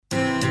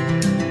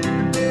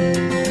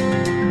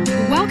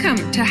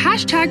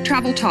to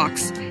 #Travel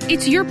Talks.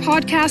 It's your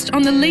podcast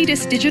on the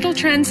latest digital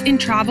trends in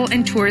travel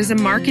and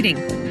tourism marketing.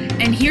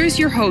 And here's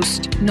your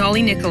host,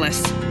 Nolly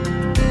Nicholas.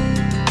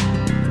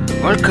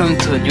 Welcome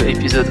to a new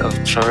episode of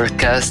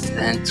Travelcast,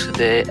 and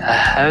today I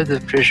have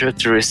the pleasure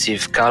to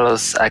receive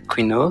Carlos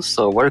Aquino.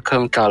 So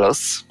welcome,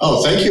 Carlos.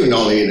 Oh, thank you,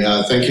 Nolly.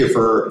 Thank you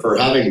for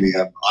having me.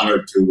 I'm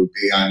honored to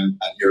be on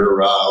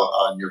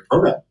your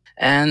program.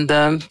 And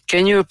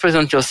can you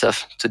present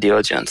yourself to the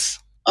audience?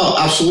 Oh,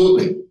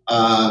 absolutely.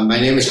 My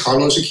name is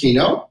Carlos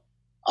Aquino.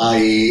 I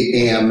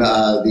am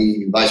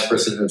the Vice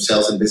President of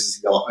Sales and Business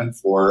Development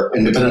for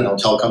an independent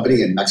hotel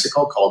company in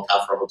Mexico called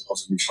Tafra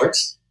Hotels and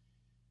Resorts,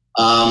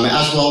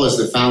 as well as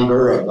the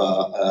founder of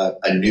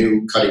a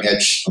new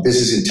cutting-edge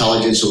business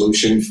intelligence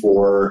solution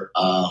for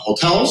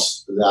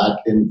hotels that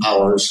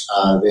empowers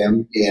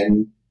them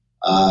in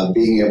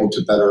being able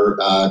to better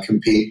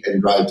compete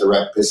and drive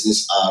direct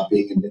business,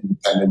 being an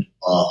independent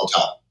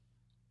hotel.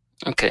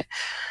 Okay.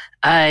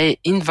 I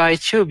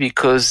invite you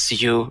because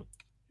you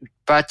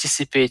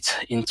participate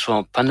into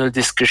a panel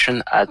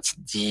discussion at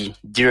the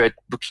Direct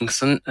Booking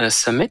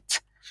Summit.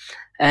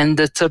 And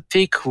the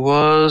topic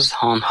was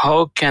on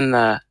how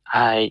can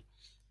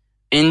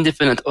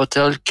independent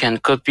hotel can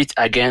compete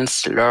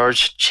against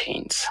large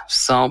chains.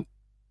 So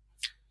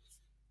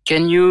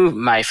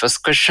my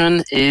first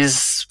question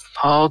is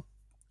how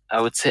a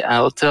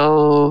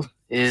hotel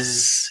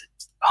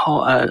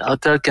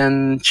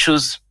can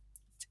choose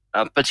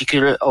a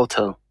particular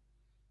hotel.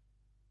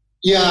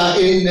 Yeah,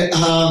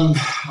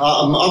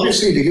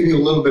 obviously to give you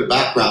a little bit of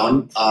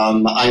background,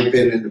 I've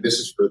been in the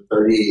business for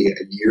 30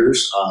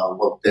 years,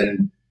 worked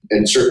in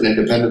certain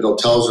independent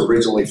hotels,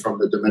 originally from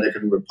the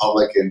Dominican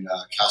Republic in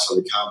Casa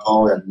de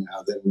Campo, and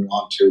then went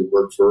on to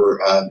work for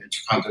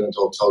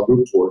Intercontinental Hotel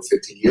Group for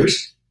 15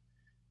 years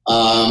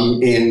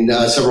in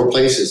several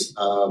places,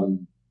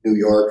 New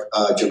York,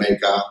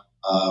 Jamaica,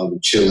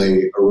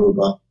 Chile,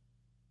 Aruba,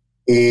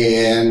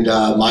 and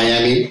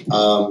Miami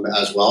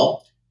as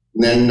well.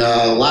 And then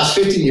last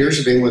 15 years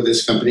I've been with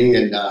this company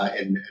in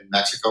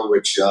Mexico,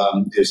 which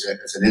is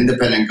an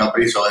independent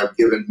company. So I've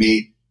given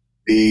me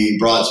the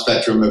broad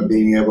spectrum of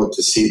being able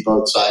to see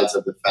both sides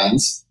of the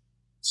fence.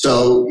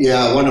 So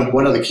yeah,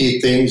 one of the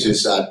key things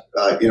is that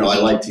I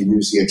like to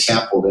use the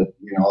example that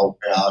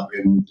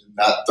in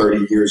that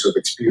 30 years of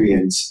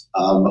experience,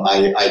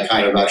 I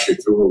kind of actually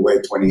threw away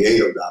 28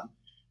 of them.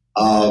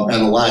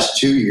 And the last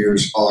 2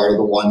 years are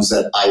the ones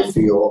that I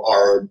feel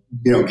are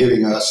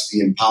giving us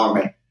the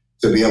empowerment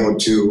to be able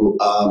to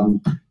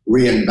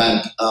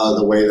reinvent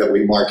the way that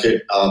we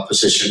market,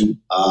 position,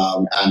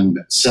 and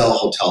sell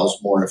hotels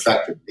more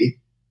effectively,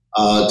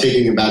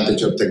 taking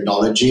advantage of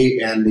technology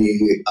and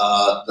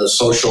the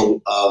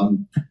social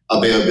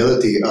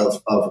availability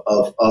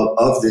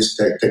of this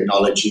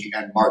technology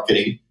and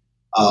marketing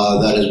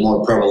that is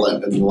more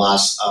prevalent in the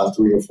last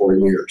 3 or 4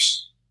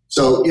 years.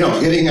 So,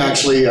 getting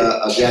actually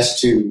a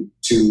guest to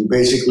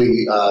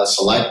basically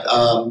select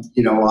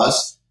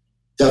us.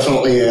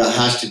 Definitely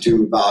has to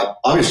do about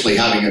obviously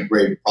having a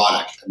great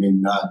product. I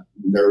mean,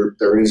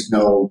 there is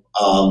no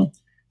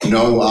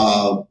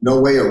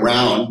way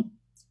around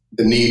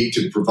the need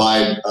to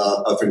provide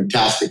a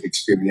fantastic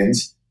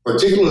experience,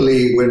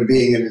 particularly when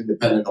being an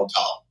independent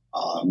hotel.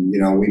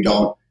 We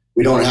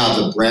don't have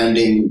the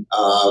branding,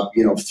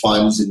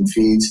 funds and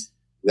fees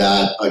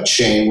that a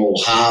chain will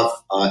have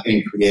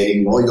in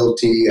creating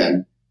loyalty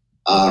and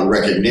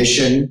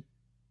recognition.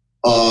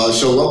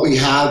 So what we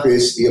have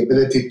is the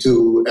ability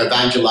to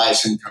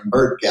evangelize and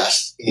convert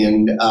guests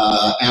in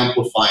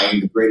amplifying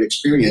the great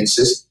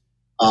experiences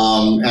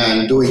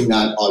and doing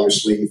that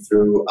obviously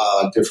through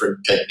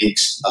different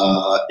techniques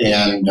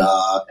and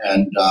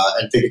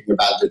taking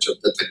advantage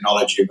of the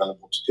technology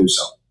available to do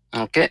so.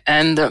 Okay,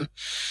 and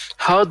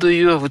how do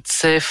you would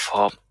say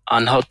for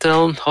an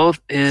hotel? How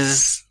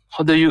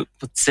do you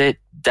would say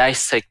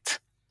dissect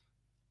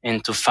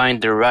and to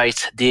find the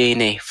right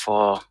DNA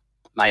for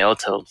my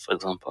hotel, for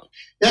example?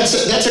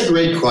 That's a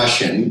great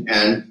question,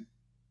 and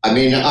I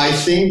mean I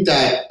think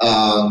that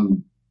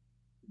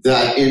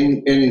that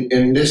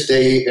in this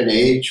day and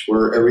age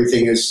where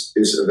everything is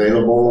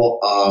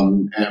available,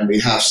 and we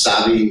have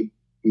savvy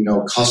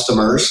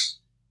customers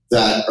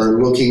that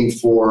are looking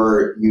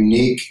for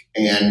unique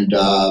and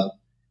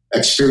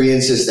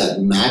experiences that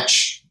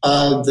match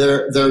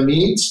their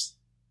needs.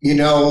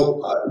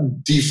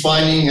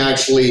 Defining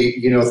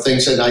actually,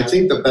 things. And I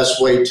think the best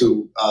way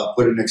to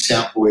put an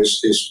example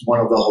is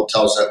one of the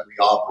hotels that we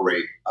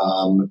operate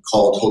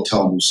called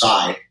Hotel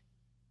Musai.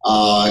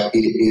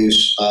 It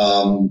is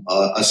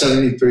a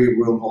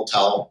 73-room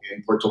hotel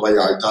in Puerto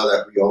Vallarta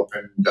that we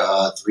opened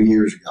 3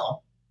 years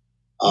ago.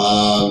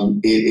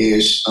 It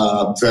is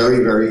very,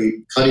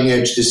 very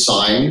cutting-edge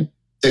design,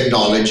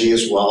 technology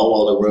as well.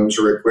 All the rooms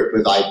are equipped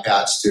with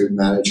iPads to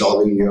manage all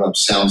the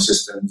sound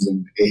systems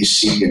and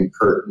AC and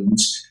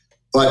curtains.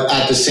 But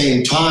at the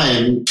same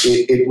time,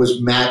 it was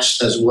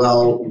matched as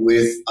well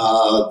with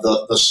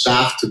the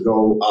staff to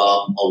go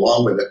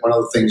along with it. One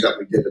of the things that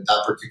we did at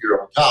that particular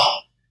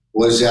hotel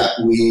was that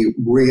we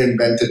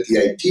reinvented the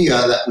idea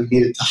that we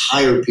needed to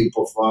hire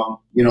people from,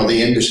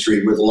 the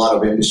industry with a lot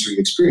of industry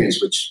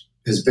experience, which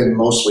has been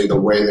mostly the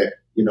way that,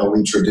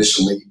 we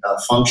traditionally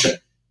function.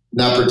 In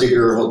that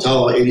particular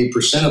hotel,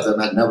 80% of them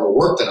had never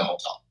worked in a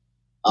hotel.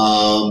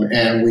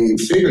 And we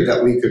figured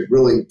that we could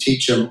really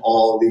teach them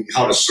all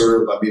how to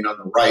serve, on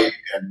the right,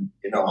 and,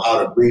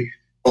 how to read.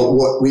 But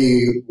what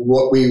we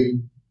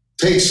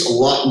takes a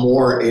lot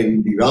more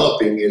in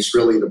developing is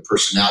really the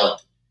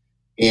personality.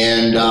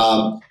 And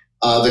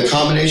the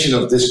combination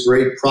of this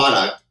great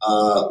product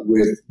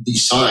with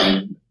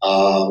design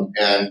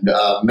and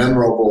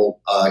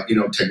memorable,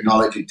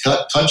 technology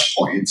touch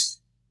points,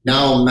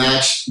 now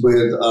matched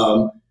with,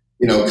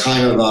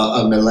 kind of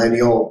a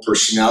millennial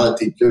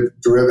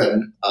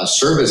personality-driven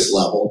service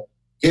level,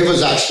 gave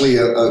us actually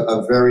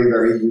a very,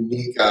 very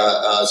unique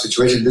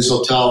situation. This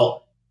hotel,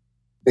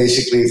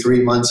 basically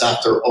 3 months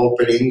after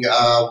opening,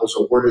 was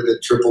awarded a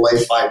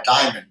AAA 5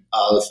 Diamond,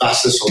 the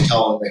fastest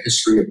hotel in the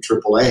history of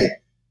AAA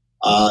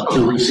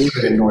to receive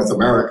it in North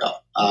America.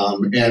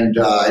 And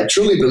I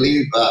truly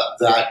believe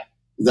that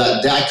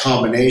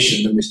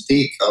combination, the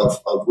mystique of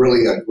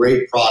really a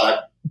great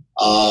product,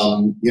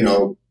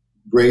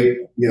 great,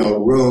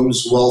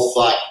 rooms, well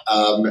thought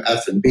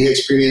F&B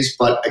experience,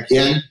 but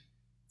again,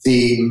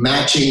 the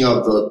matching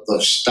of the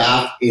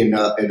staff in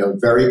a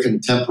very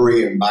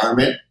contemporary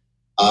environment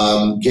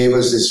gave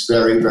us this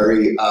very,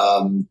 very,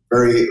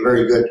 very,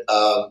 very good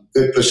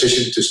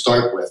position to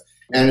start with.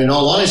 And in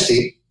all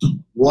honesty,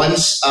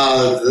 once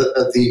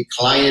the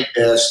client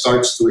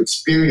starts to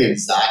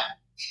experience that,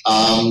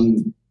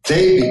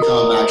 they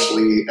become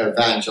actually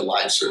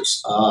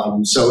evangelizers.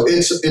 So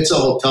it's a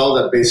hotel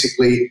that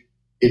basically,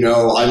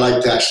 I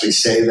like to actually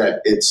say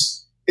that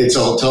it's a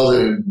hotel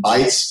that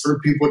invites for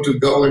people to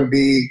go and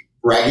be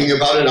bragging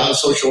about it on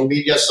social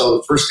media. So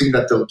the first thing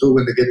that they'll do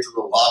when they get to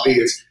the lobby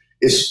is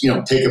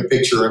take a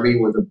picture,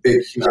 with the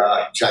big,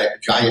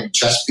 giant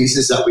chess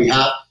pieces that we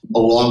have,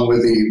 along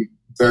with the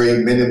very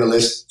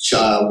minimalist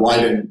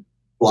white and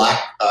black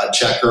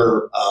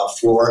checker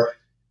floor,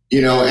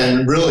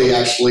 and really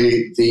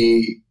actually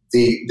the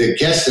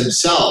guests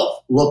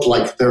themselves look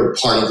like they're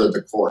part of the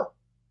decor.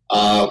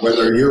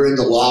 Whether you're in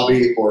the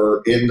lobby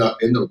or in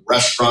the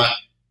restaurant,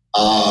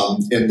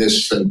 in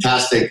this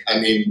fantastic,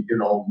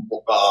 hand-carved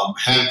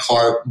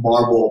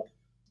marble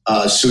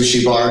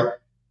sushi bar,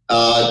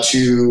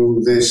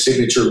 to the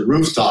signature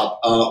rooftop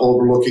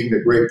overlooking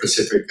the Great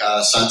Pacific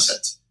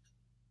sunsets.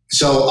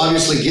 So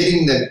obviously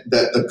getting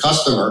the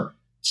customer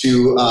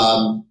to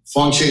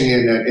function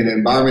in an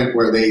environment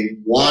where they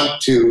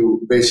want to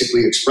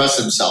basically express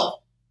themselves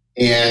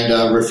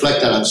and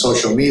reflect that on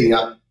social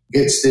media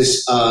gets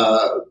this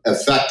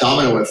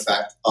domino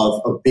effect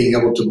of being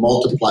able to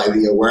multiply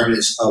the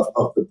awareness of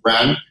the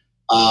brand,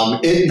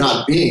 it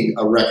not being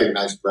a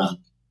recognized brand.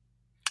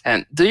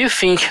 And do you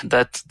think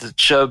that the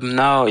job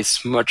now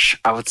is much,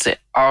 I would say,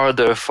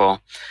 harder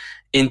for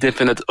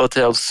independent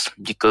hotels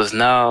because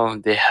now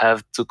they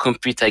have to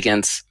compete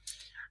against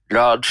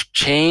large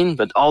chain,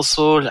 but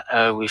also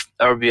with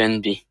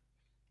Airbnb?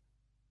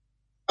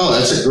 Oh,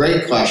 that's a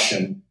great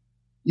question.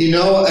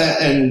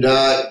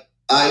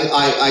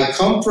 I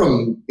come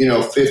from,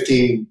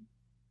 15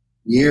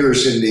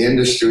 years in the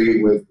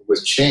industry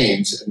with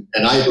chains,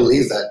 and I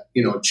believe that,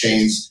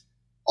 chains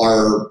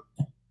are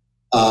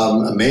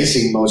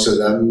amazing, most of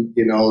them,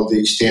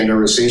 the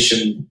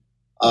standardization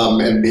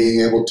and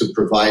being able to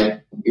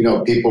provide,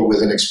 people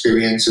with an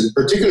experience, and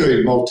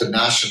particularly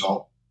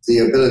multinational, the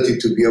ability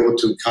to be able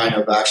to kind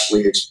of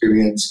actually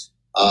experience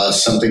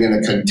something in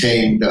a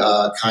contained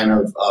kind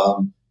of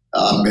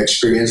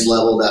experience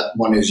level that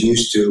one is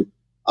used to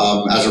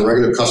as a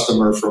regular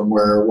customer from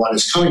where one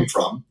is coming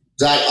from.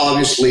 That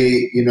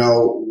obviously,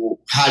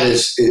 had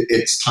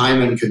its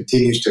time and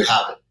continues to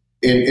have it.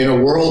 In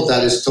a world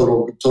that is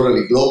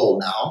totally global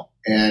now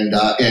and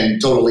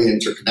totally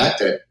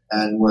interconnected,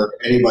 and where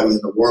anybody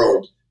in the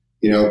world,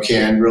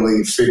 can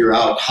really figure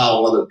out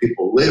how other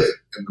people live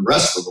in the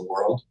rest of the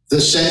world, the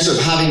sense of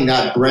having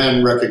that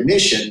brand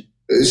recognition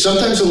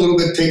sometimes a little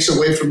bit takes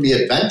away from the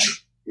adventure.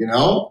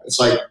 It's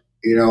like,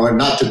 and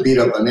not to beat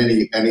up on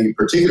any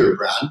particular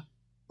brand,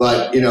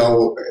 but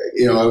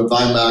if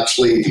I'm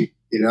actually,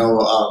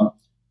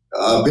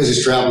 a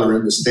business traveler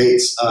in the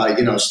States,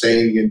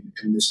 staying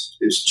in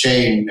this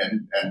chain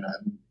and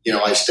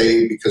I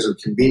stay because of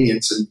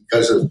convenience and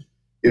because of,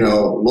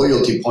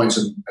 loyalty points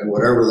and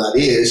whatever that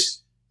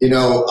is, and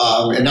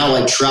now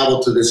I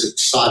travel to this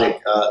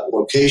exotic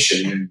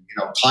location in,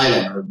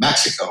 Thailand or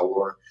Mexico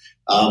or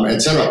et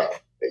cetera.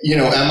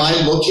 Am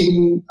I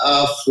looking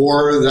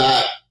for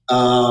that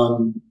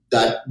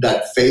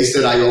face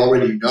that I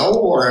already know,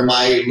 or am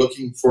I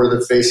looking for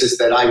the faces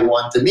that I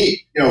want to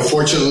meet?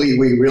 Fortunately,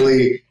 we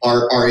really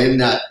are in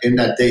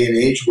that day and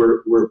age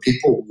where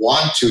people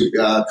want to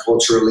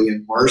culturally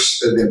immerse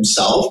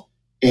themselves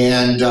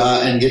and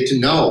get to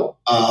know,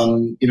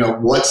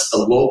 what's the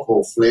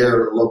local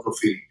flair, the local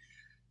feeling.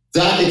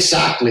 That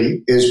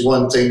exactly is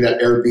one thing that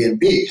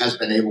Airbnb has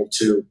been able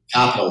to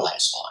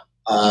capitalize on,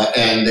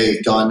 and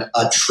they've done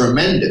a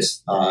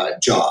tremendous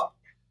job.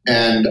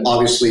 and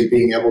obviously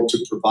being able to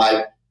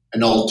provide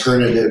an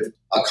alternative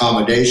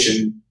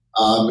accommodation.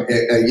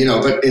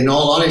 But in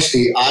all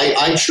honesty,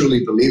 I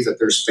truly believe that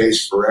there's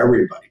space for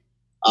everybody.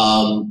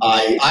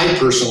 I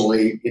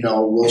personally,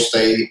 will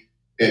stay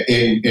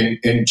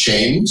in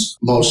chains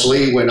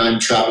mostly when I'm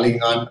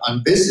traveling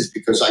on business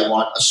because I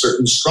want a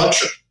certain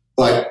structure.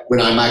 But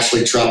when I'm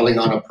actually traveling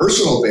on a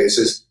personal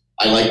basis,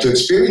 I like to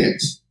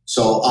experience.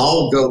 So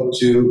I'll go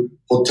to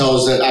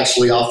hotels that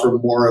actually offer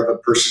more of a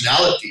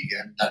personality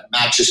and that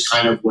matches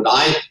kind of what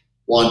I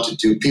want to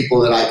do, people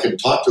that I can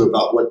talk to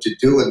about what to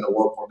do in the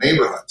local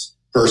neighborhoods.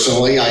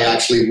 Personally, I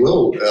actually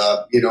will,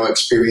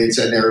 experience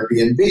an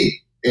Airbnb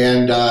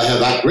and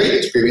have had great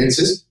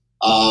experiences,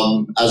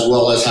 as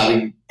well as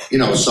having,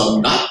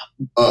 some not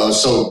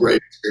so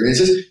great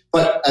experiences.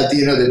 But at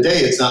the end of the day,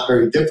 it's not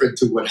very different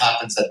to what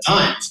happens at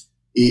times,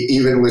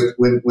 even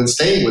when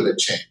staying with a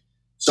chain.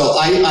 So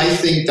I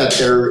think that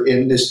they're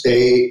in this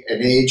day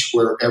and age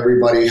where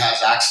everybody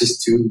has access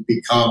to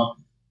become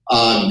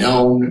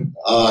known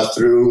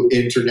through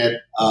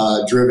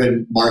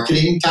internet-driven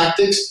marketing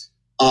tactics.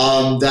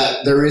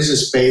 That there is a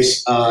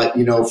space,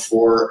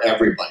 for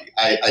everybody.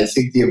 I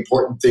think the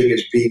important thing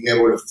is being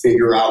able to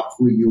figure out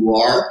who you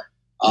are,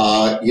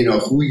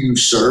 who you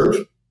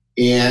serve,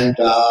 and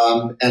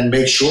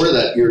make sure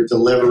that you're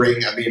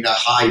delivering, a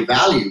high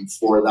value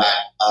for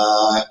that.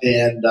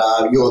 And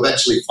you'll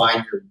eventually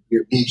find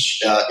your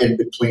niche in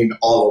between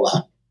all of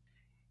that.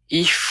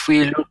 If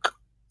we look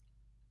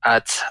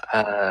at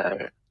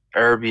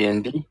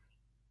Airbnb,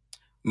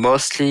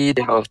 mostly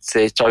they are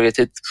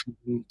targeted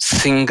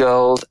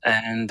single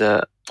and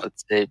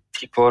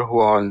people who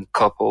are in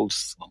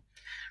couples. So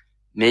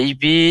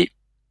maybe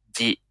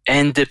the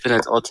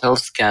independent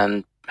hotels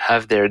can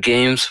have their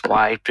games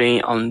while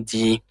playing on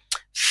the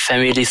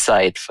family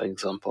side, for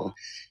example.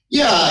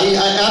 Yeah,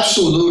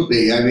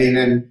 absolutely.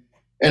 And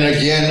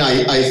again,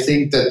 I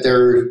think that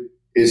there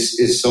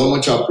is so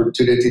much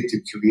opportunity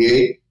to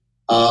create,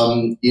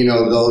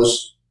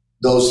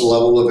 those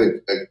level of,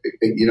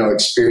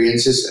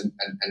 experiences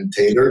and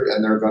tailored,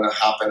 and they're going to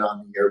happen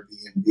on the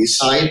Airbnb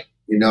side.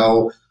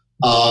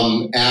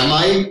 Am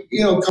I,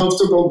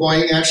 comfortable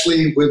going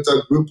actually with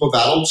a group of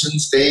adults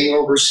and staying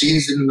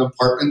overseas in an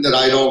apartment that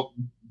I don't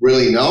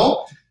really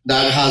know?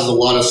 That has a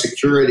lot of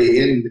security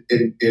in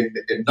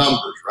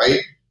numbers,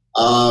 right?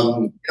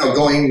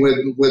 Going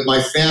with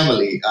my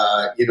family,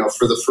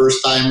 for the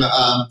first time,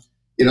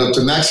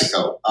 to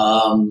Mexico,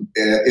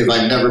 if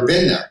I've never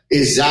been there.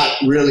 Is that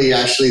really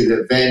actually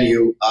the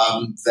venue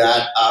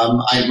that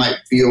I might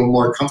feel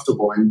more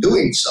comfortable in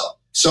doing so?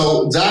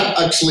 So that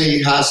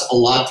actually has a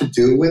lot to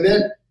do with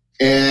it.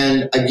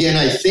 And again,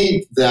 I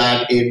think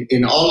that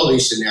in all of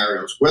these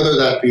scenarios, whether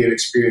that be an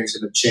experience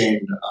in a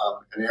chain,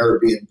 an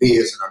Airbnb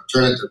as an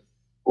alternative,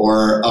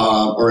 or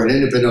an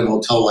independent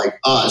hotel like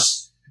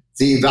us,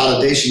 the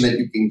validation that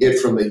you can get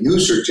from the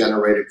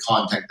user-generated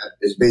content that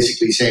is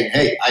basically saying,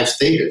 hey, I've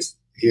stayed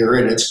here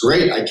and it's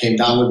great. I came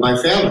down with my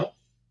family.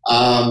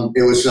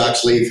 It was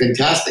actually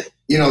fantastic.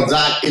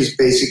 That is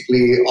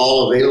basically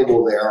all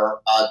available there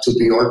to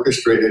be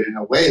orchestrated in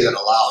a way that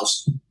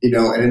allows,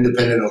 an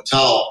independent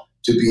hotel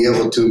to be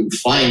able to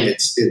find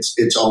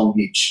its own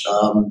niche.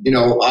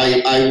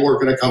 I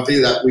work in a company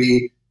that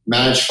we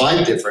manage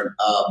 5 different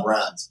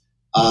brands,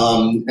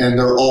 and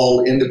they're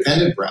all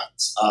independent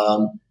brands.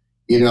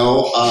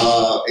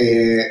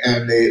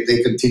 And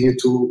they continue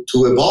to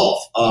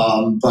evolve.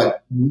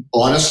 But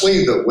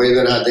honestly, the way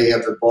that they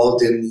have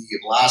evolved in the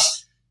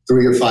last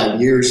 3 or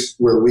 5 years,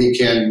 where we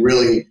can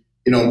really,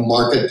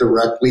 market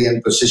directly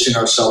and position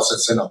ourselves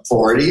as an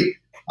authority,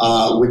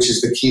 which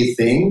is the key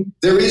thing.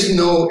 There is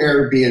no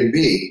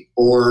Airbnb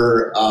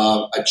or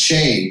a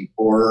chain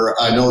or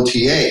an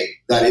OTA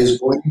that is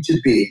going to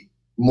be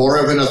more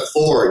of an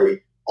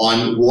authority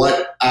on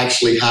what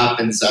actually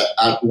happens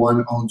at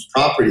one owns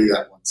property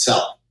that one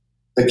sells.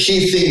 The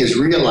key thing is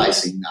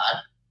realizing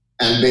that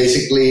and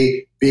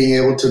basically being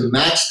able to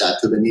match that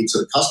to the needs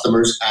of the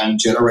customers and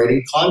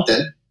generating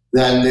content.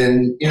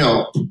 Then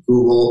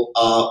Google,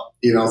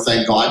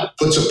 thank God,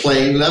 puts a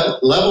playing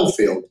level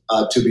field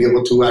to be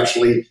able to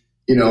actually,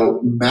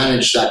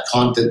 manage that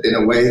content in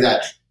a way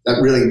that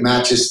really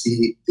matches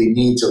the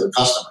needs of the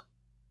customer.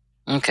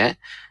 Okay.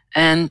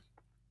 And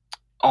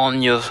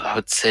on your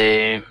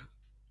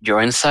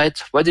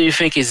insight, what do you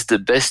think is the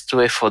best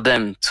way for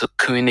them to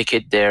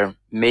communicate their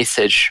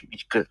message?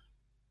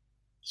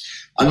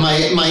 And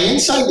my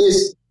insight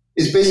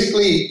is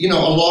basically,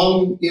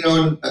 along,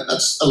 and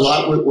that's a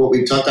lot with what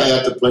we talked. I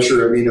had the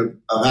pleasure, of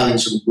having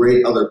some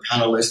great other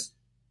panelists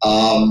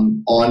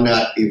on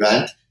that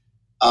event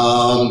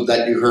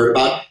that you heard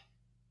about.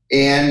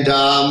 And,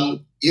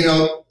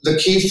 the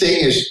key thing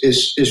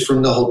is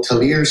from the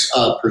hotelier's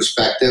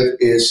perspective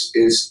is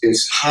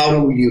how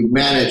do you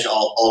manage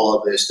all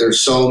of this?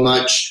 There's so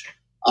much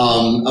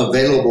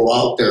available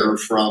out there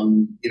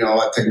from,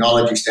 a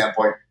technology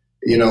standpoint,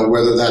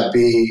 whether that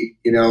be,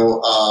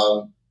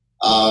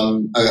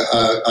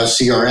 a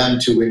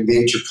CRM to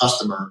engage your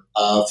customer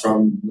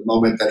from the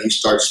moment that he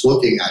starts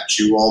looking at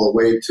you all the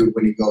way to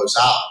when he goes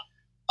out.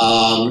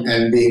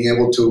 and being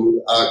able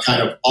to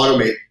kind of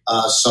automate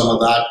some of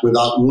that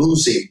without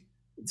losing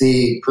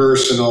the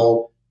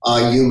personal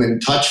human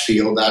touch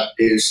feel that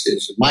is in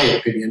my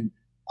opinion,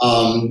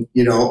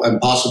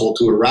 impossible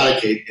to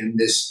eradicate in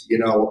this,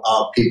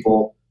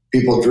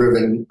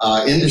 people-driven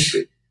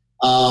industry.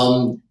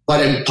 But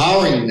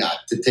empowering that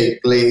to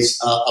take place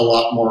a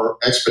lot more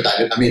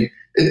expedited. I mean,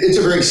 it's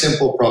a very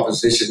simple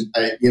proposition.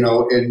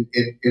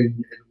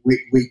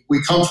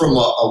 We come from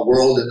a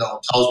world in the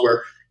hotels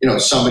where,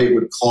 somebody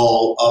would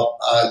call up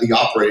the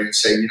operator and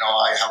say,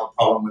 I have a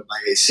problem with my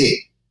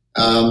AC.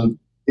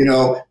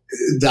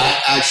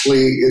 That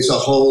actually is a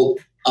whole,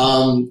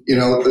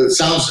 it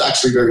sounds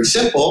actually very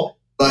simple,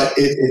 but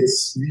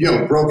it's,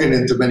 broken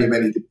into many,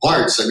 many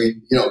parts. I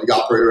mean, the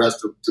operator has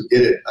to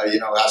get it,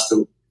 has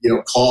to,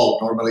 call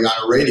normally on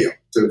a radio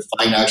to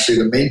find actually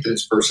the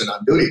maintenance person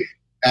on duty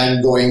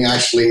and going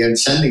actually and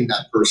sending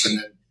that person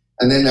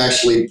and then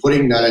actually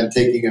putting that and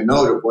taking a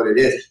note of what it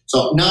is.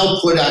 So now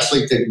put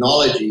actually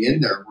technology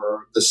in there where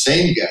the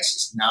same guest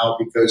is now,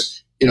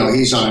 because,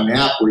 he's on an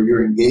app where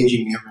you're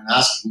engaging him and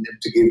asking him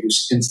to give you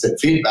instant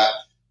feedback.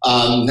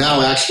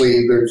 Now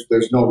actually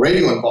there's no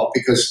radio involved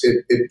because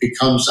it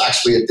becomes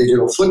actually a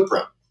digital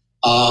footprint.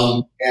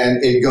 And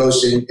it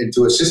goes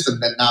into a system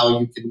that now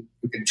you can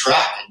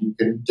track and you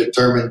can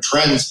determine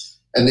trends,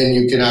 and then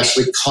you can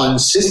actually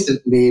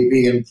consistently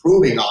be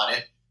improving on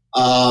it,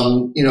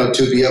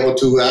 to be able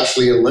to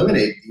actually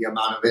eliminate the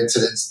amount of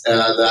incidents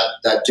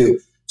that do.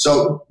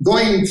 So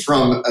going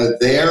from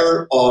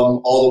there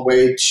all the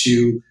way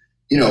to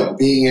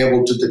being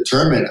able to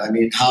determine, I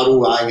mean, how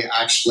do I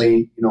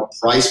actually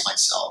price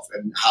myself,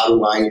 and how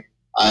do I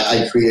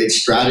create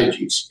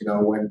strategies?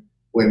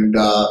 When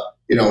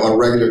a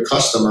regular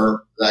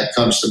customer that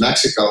comes to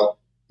Mexico,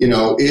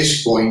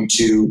 is going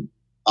to,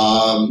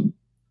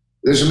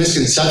 there's a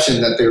misconception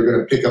that they're going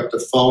to pick up the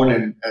phone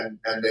and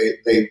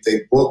they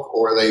book,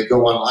 or they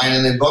go online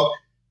and they book.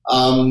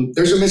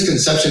 There's a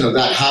misconception of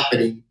that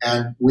happening,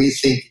 and we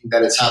think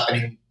that it's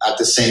happening at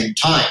the same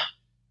time.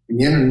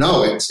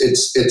 No,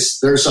 it's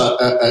there's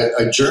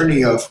a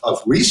journey of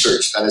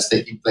research that is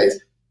taking place.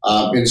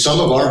 In some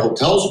of our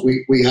hotels,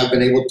 we have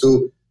been able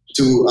to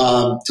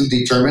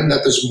determine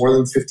that there's more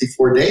than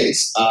 54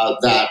 days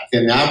that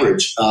can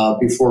average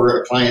before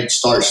a client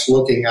starts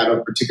looking at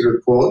a particular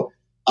quote,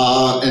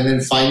 and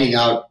then finding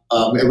out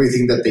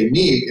everything that they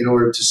need in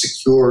order to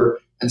secure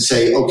and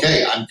say,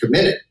 okay, I'm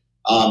committed.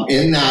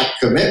 In that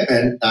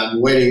commitment,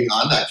 I'm waiting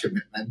on that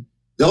commitment.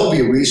 They'll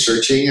be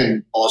researching,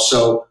 and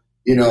also,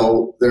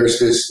 there's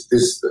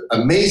this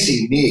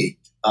amazing need,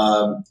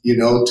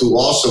 to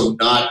also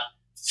not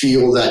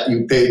feel that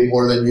you paid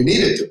more than you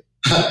needed to.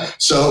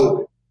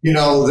 So,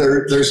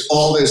 there's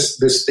all this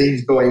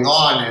things going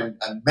on,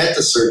 and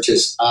meta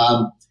searches,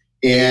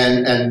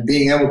 and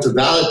being able to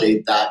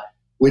validate that,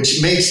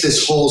 which makes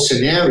this whole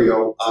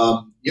scenario,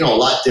 a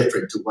lot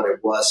different to what it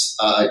was,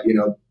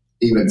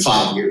 even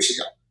 5 years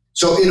ago.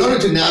 So in order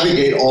to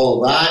navigate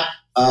all of that,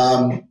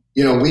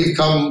 we've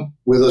come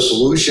with a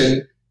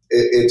solution.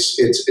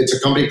 It's a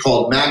company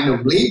called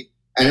Magnum Leap,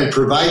 and it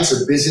provides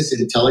a business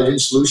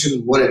intelligence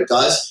solution. What it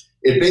does,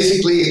 it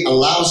basically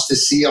allows to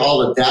see all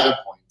the data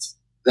points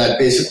that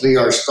basically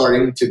are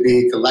starting to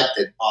be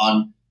collected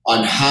on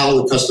how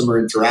the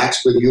customer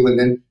interacts with you, and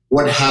then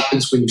what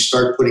happens when you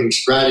start putting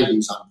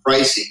strategies on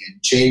pricing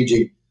and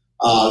changing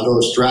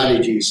those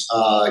strategies,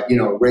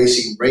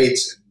 raising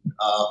rates and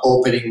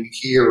opening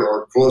here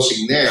or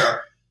closing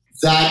there.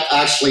 That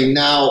actually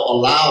now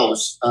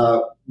allows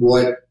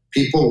what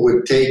people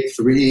would take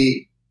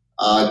 3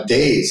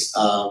 days.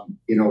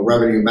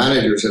 Revenue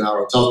managers in our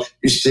hotel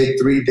used to take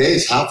 3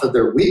 days, half of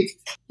their week,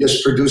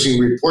 just producing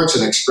reports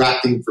and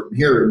extracting from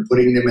here and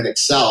putting them in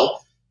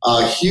Excel.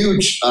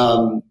 Huge,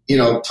 time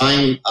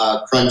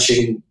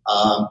crunching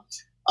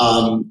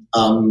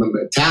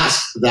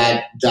task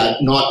that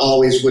not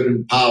always would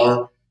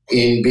empower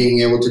in being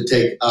able to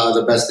take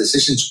the best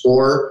decisions,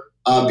 or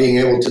being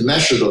able to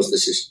measure those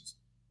decisions.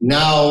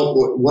 Now,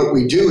 what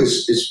we do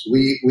is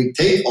we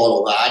take all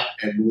of that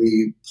and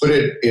we put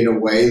it in a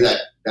way that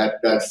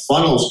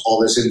funnels all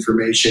this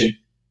information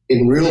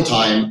in real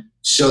time,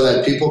 so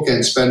that people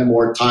can spend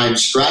more time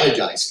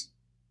strategizing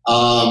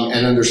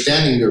and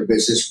understanding their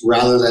business,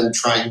 rather than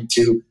trying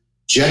to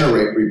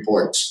generate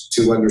reports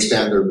to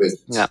understand their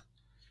business. Yeah.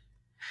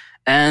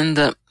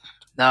 And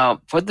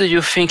now, what do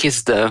you think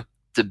is the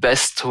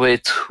best way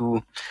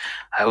to,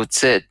 I would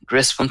say,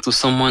 respond to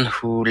someone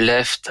who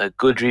left a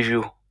good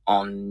review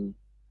on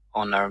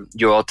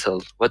your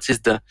hotel? What is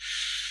the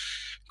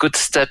good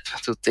step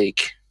to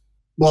take?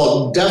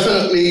 Well,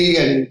 definitely,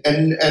 and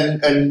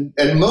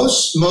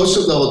most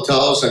of the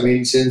hotels, I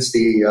mean, since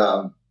the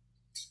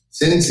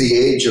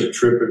age of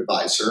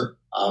TripAdvisor,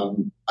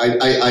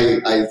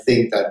 I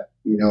think that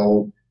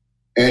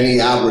any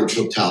average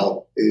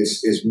hotel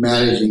is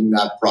managing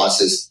that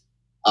process,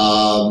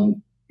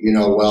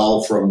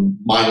 well, from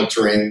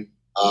monitoring,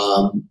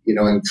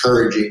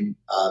 encouraging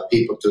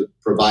people to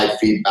provide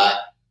feedback,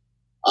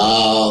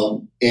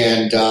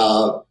 and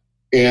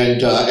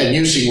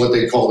using what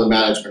they call the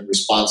management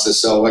responses.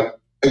 So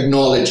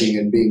acknowledging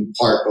and being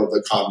part of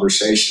the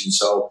conversation.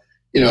 So,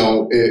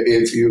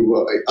 if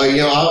you,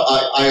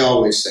 I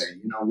always say,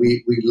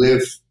 we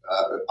live,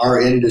 our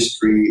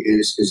industry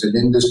is an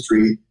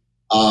industry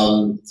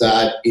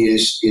that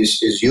is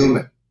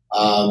human.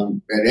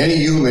 In any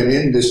human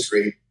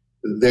industry,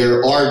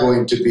 there are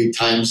going to be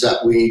times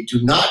that we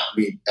do not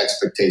meet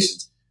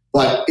expectations.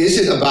 But is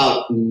it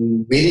about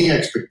meeting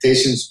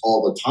expectations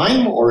all the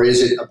time, or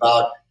is it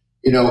about,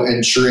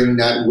 ensuring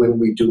that when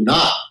we do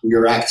not, we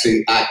are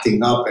actually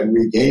acting up and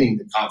regaining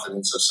the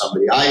confidence of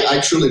somebody?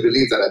 I truly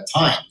believe that at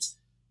times,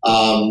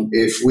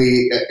 if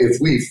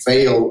we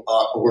fail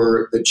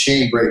or the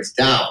chain breaks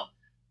down,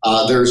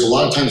 there's a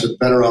lot of times a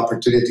better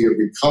opportunity of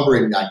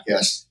recovering that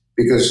guest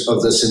because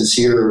of the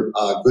sincere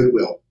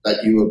goodwill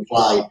that you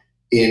apply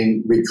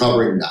in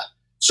recovering that.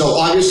 So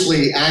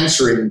obviously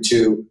answering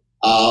to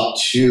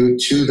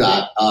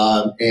that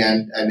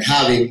and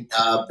having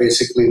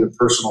basically the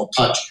personal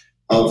touch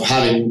of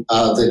having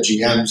the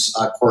GMs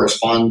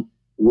correspond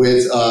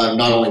with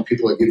not only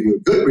people that give you a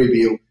good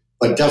review,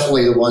 but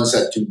definitely the ones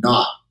that do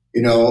not. A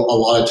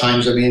lot of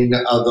times, those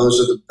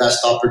are the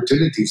best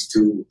opportunities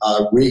to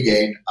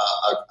regain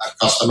a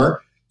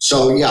customer.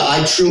 So, yeah,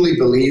 I truly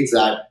believe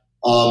that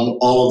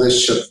all of this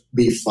should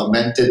be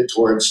fomented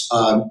towards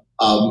a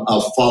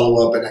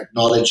follow-up and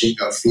acknowledging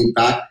of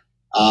feedback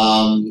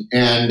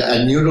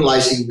and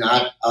utilizing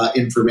that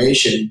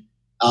information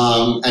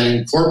and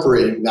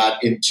incorporating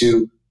that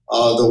into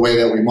the way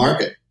that we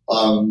market.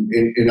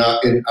 In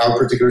our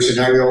particular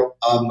scenario,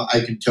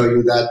 I can tell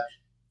you that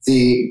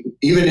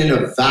even in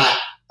a VAT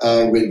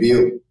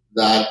review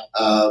that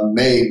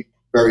may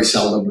very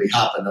seldomly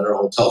happen at our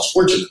hotels,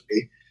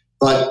 fortunately,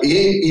 but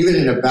even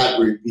in a VAT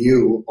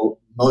review,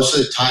 most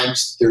of the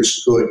times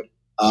there's good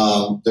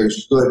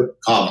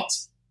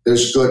comments,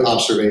 there's good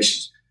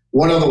observations.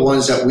 One of the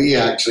ones that we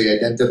actually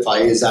identify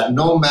is that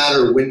no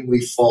matter when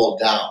we fall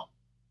down,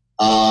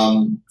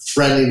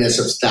 friendliness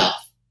of staff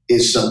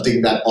is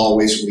something that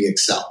always we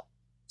excel.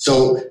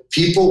 So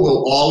people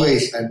will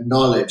always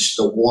acknowledge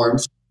the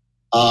warmth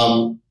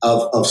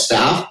of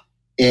staff,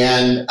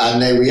 and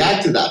they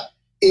react to that.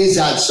 Is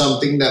that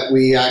something that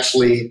we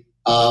actually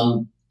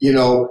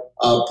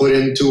put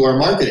into our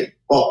marketing?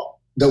 Well,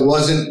 there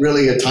wasn't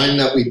really a time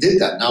that we did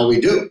that. Now we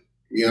do,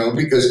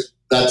 because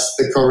that's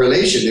the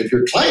correlation. If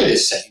your client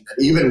is saying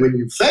that even when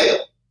you fail,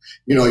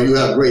 you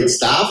have great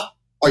staff,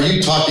 are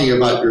you talking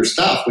about your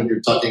staff when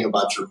you're talking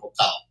about your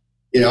hotel?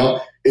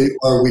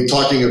 Are we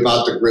talking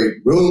about the great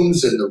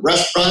rooms and the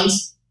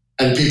restaurants?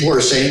 And people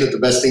are saying that the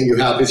best thing you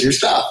have is your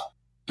staff.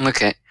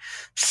 Okay.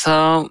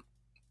 So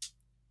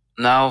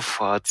now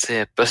for, I'd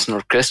say,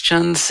 personal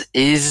questions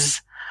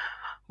is,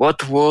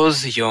 what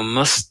was your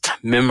most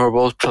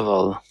memorable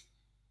travel?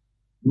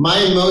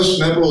 My most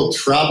memorable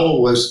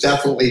travel was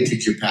definitely to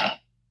Japan.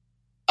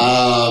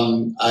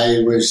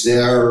 I was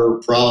there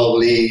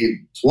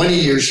probably 20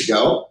 years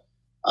ago.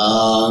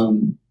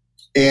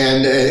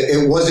 And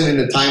it wasn't in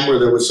a time where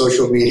there was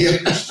social media.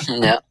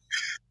 Yeah.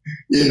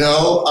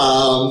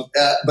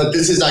 But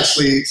this is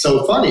actually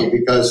so funny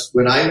because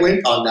when I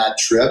went on that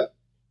trip,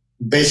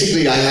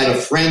 basically I had a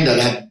friend that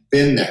had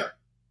been there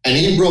and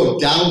he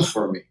wrote down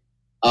for me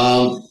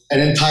an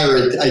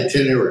entire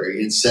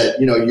itinerary and said,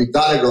 you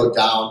got to go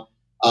down,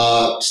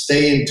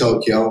 stay in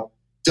Tokyo,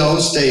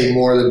 don't stay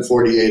more than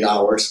 48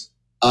 hours,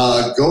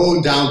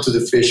 go down to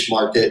the fish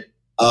market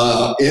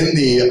in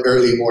the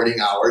early morning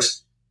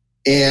hours,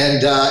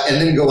 and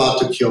then go out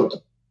to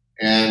Kyoto,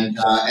 and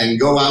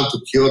go out to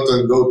Kyoto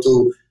and go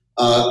to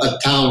a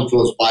town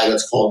close by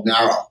that's called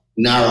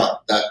Nara,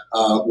 that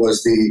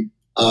was the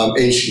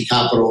ancient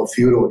capital of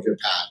feudal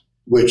Japan,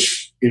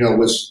 which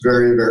was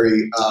very,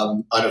 very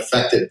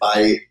unaffected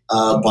by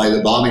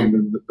the bombing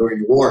during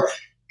the war,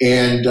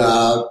 and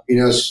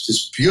it's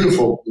this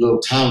beautiful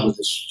little town with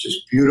this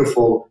just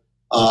beautiful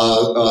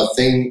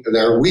thing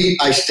there.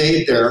 I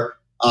stayed there.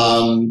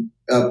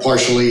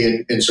 Partially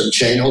in some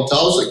chain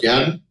hotels,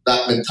 again,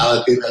 that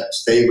mentality that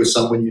stay with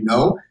someone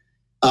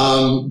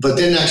but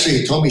then actually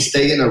he told me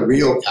stay in a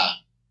ryokan.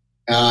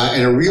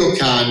 And a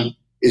ryokan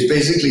is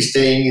basically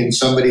staying in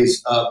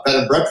somebody's bed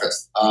and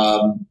breakfast,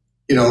 the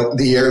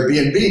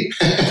Airbnb.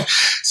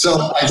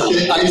 So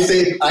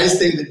I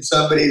stayed in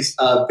somebody's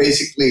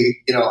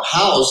basically,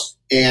 house,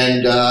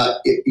 and,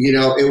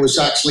 it was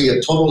actually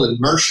a total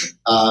immersion.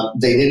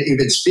 They didn't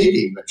even speak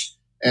English.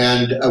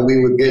 And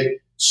we would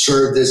get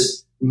served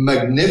this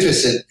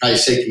magnificent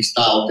kaiseki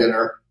style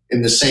dinner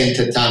in the same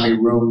tatami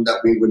room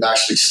that we would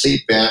actually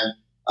sleep in.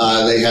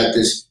 They had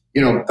this,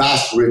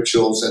 bath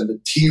rituals and the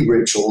tea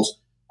rituals.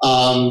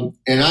 And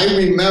I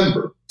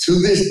remember to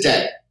this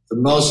day, the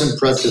most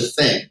impressive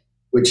thing,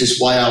 which is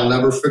why I'll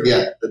never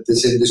forget that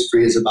this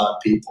industry is about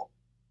people.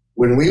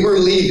 When we were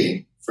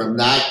leaving from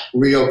that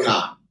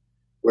ryokan,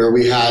 where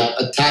we had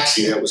a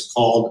taxi that was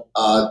called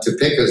to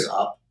pick us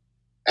up,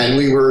 and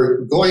we were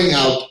going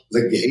out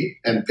the gate,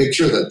 and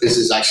picture that this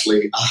is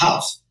actually a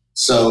house.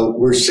 So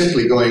we're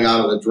simply going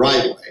out of the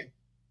driveway.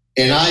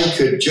 And I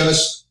could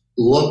just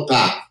look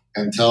back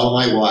and tell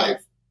my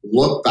wife,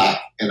 look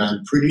back, and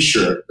I'm pretty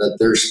sure that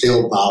they're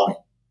still bowing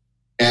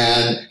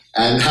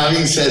And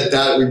having said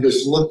that, we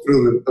just look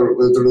through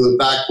the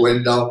back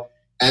window,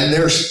 and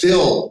they're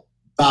still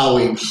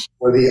bowing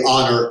for the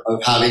honor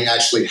of having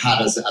actually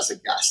had us as a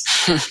guest.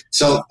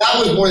 So that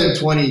was more than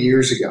 20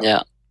 years ago.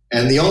 Yeah.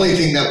 And the only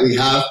thing that we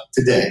have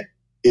today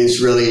is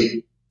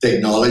really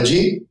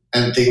technology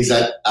and things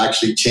that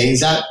actually change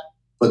that.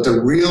 But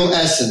the real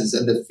essence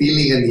and the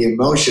feeling and the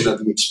emotion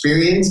of the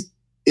experience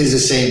is the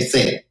same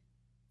thing.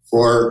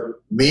 For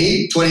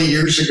me, 20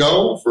 years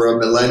ago, for a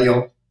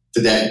millennial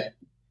today.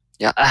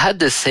 Yeah, I had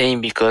the same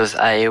because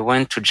I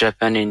went to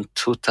Japan in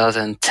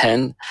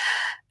 2010,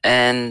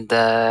 and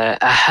I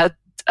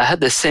had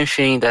the same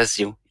feeling as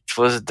you. It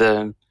was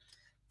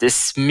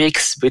this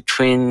mix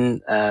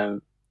between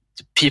the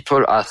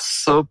people are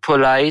so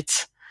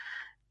polite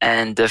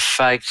and the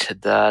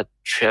fact that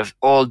you have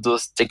all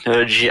those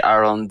technology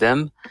around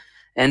them,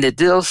 and they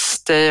still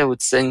stay, I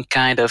would say,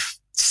 kind of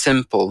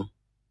simple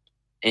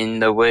in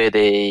the way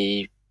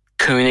they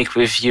communicate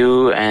with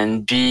you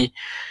and be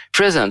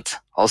present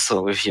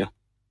also with you.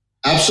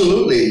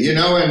 Absolutely.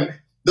 And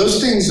those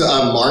things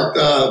mark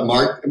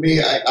me.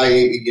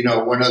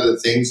 One of the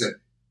things that,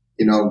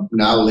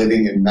 now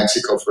living in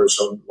Mexico for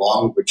so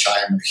long, which I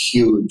am a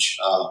huge,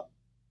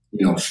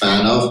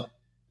 fan of,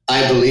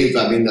 I believe,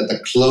 that the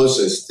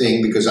closest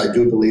thing, because I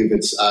do believe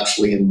it's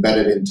actually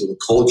embedded into the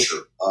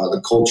culture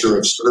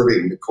of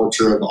serving, the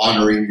culture of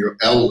honoring your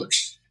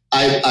elders.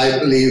 I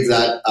believe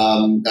that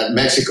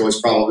Mexico is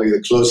probably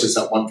the closest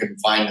that one can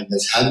find in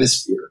this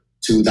hemisphere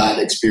to that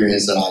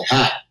experience that I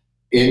had.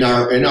 In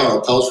our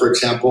hotels, for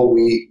example,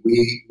 we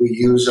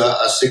use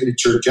a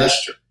signature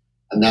gesture,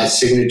 and that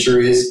signature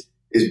is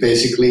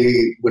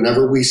basically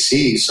whenever we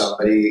see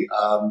somebody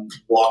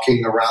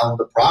walking around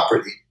the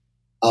property,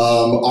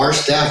 our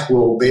staff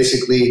will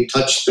basically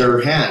touch their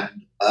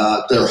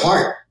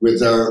heart with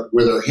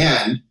their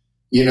hand,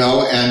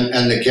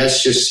 and the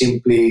guest just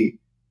simply,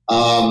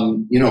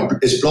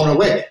 is blown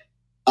away.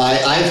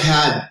 I've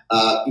had,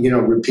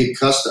 repeat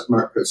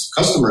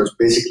customers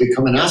basically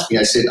come and ask me.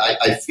 I said,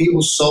 I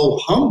feel so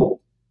humbled,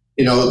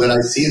 that I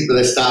see that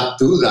the staff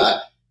do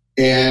that.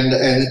 And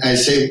I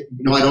say,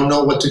 I don't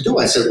know what to do.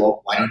 I said,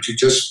 well, why don't you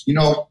just,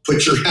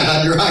 put your hand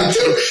on your eye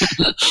too?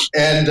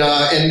 And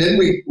then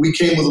we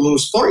came with a little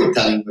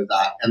storytelling with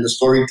that. And the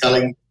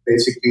storytelling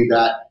basically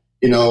that,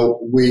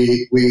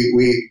 we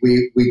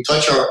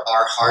touch our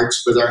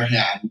hearts with our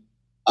hand.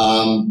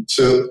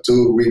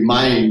 To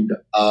remind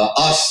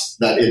us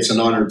that it's an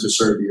honor to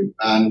serve you.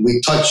 And we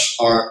touch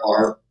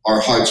our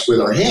hearts with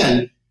our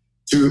hand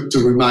to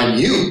remind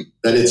you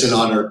that it's an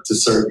honor to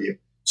serve you.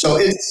 So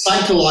it's a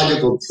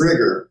psychological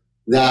trigger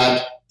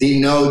that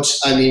denotes,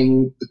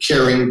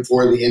 caring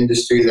for the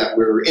industry that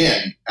we're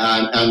in.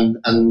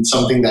 And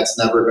something that's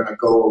never going to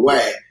go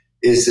away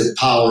is the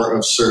power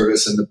of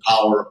service and the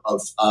power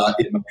of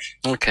emotion.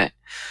 Okay.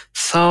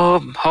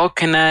 So how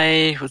can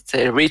I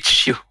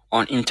reach you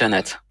on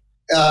internet?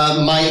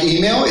 My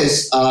email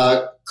is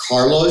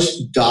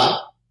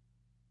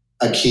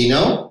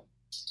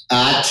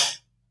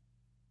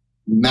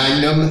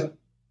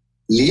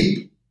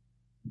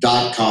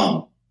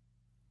carlos.aquino@magnumleap.com.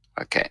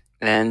 Okay.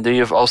 And do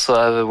you also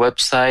have a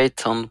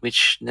website on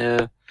which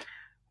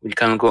we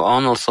can go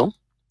on also?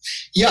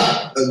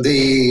 Yeah,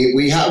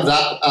 we have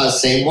that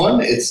same one.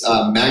 It's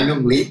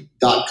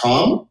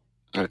magnumleap.com.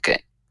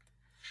 Okay.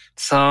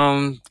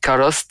 So,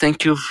 Carlos,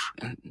 thank you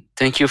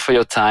for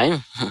your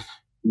time.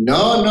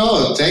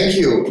 No, thank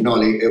you,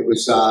 Noli. It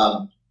was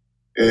I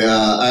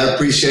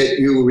appreciate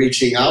you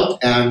reaching out,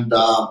 and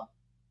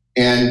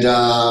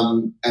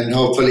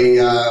hopefully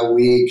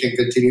we can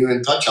continue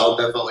in touch. I'll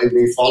definitely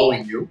be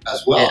following you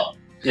as well.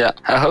 Yeah,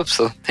 I hope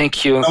so.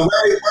 Thank you.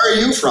 Where are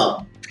you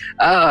from?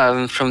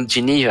 I'm from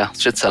Geneva,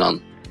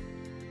 Switzerland.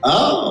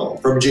 Oh,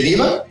 from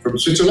Geneva? From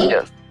Switzerland?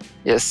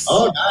 Yes.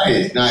 Oh,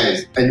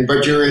 nice.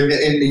 But you're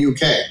in the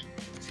UK?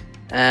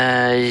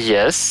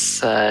 Yes,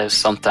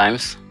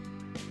 sometimes.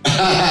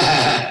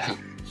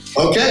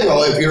 Okay,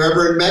 well, if you're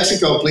ever in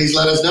Mexico, please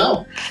let us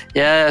know.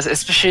 Yes,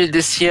 especially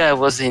this year I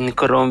was in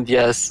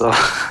Colombia, so.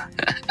 Oh,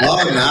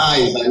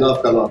 nice. I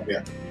love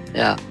Colombia.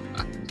 Yeah.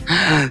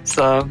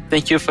 So,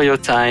 thank you for your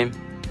time.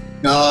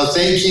 No,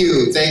 thank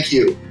you.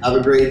 Have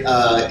a great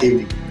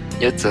evening.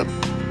 You too.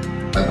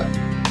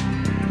 Bye-bye.